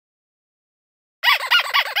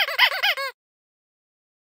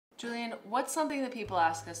Julian, what's something that people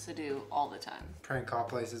ask us to do all the time? Prank call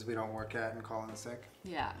places we don't work at and call in sick.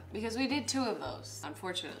 Yeah, because we did 2 of those,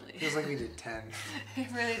 unfortunately. Feels like we did 10.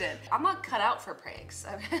 It really did. I'm not cut out for pranks.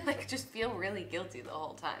 I just feel really guilty the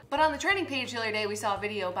whole time. But on the trending page the other day, we saw a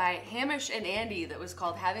video by Hamish and Andy that was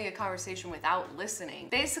called Having a Conversation Without Listening.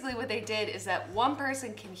 Basically what they did is that one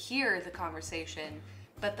person can hear the conversation,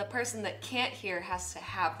 but the person that can't hear has to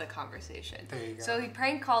have the conversation. There you go. So he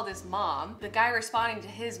prank called his mom. The guy responding to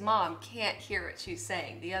his mom can't hear what she's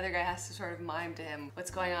saying. The other guy has to sort of mime to him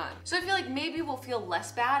what's going on. So I feel like maybe we'll feel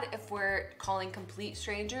less bad if we're calling complete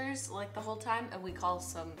strangers like the whole time and we call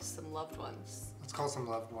some loved ones. Let's call some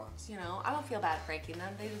loved ones. You know, I don't feel bad pranking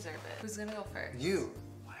them. They deserve it. Who's gonna go first? You.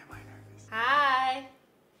 Why am I nervous? Hi.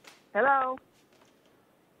 Hello.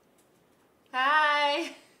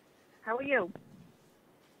 Hi. How are you?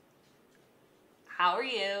 How are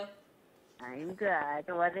you? I'm good.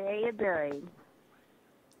 What are you doing?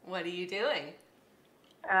 What are you doing?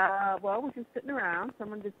 Well, we're just sitting around.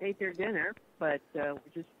 Someone just ate their dinner, but we're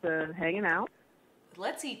just hanging out.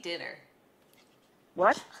 Let's eat dinner.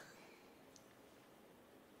 What?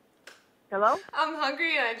 Hello? I'm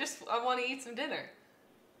hungry and I want to eat some dinner.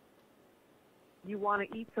 You want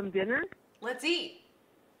to eat some dinner? Let's eat.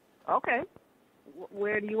 Okay.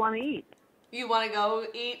 Where do you want to eat? You want to go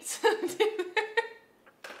eat some dinner?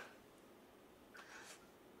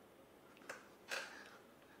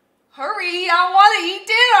 Hurry, I want to eat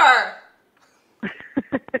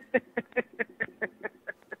dinner!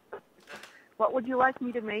 What would you like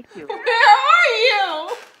me to make you? Where are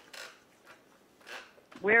you?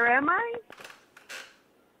 Where am I?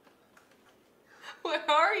 Where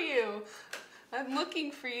are you? I'm looking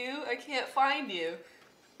for you. I can't find you.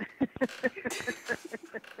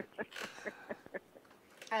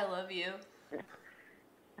 I love you.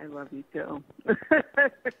 I love you too.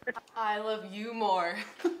 I love you more.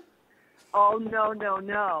 Oh, no, no,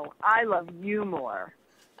 no. I love you more.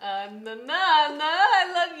 No, I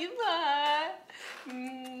love you more.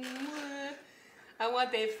 I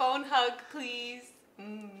want a phone hug, please.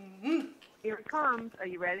 Here it comes. Are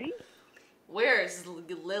you ready? Where's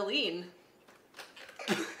Liline?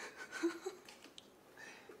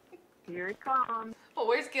 Here it comes. Oh,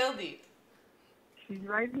 where's Gildy? She's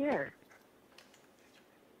right here.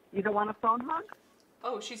 You don't want a phone hug?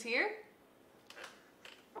 Oh, she's here?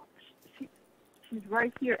 She's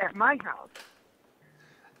right here at my house.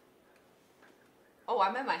 Oh,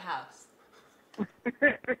 I'm at my house.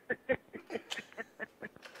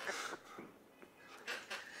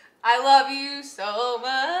 I love you so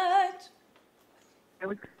much. I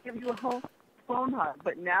would give you a whole phone hug,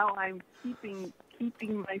 but now I'm keeping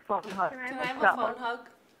my phone hug. Can I have a phone hug?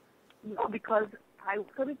 No, because I was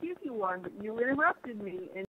going to give you one, but you interrupted me and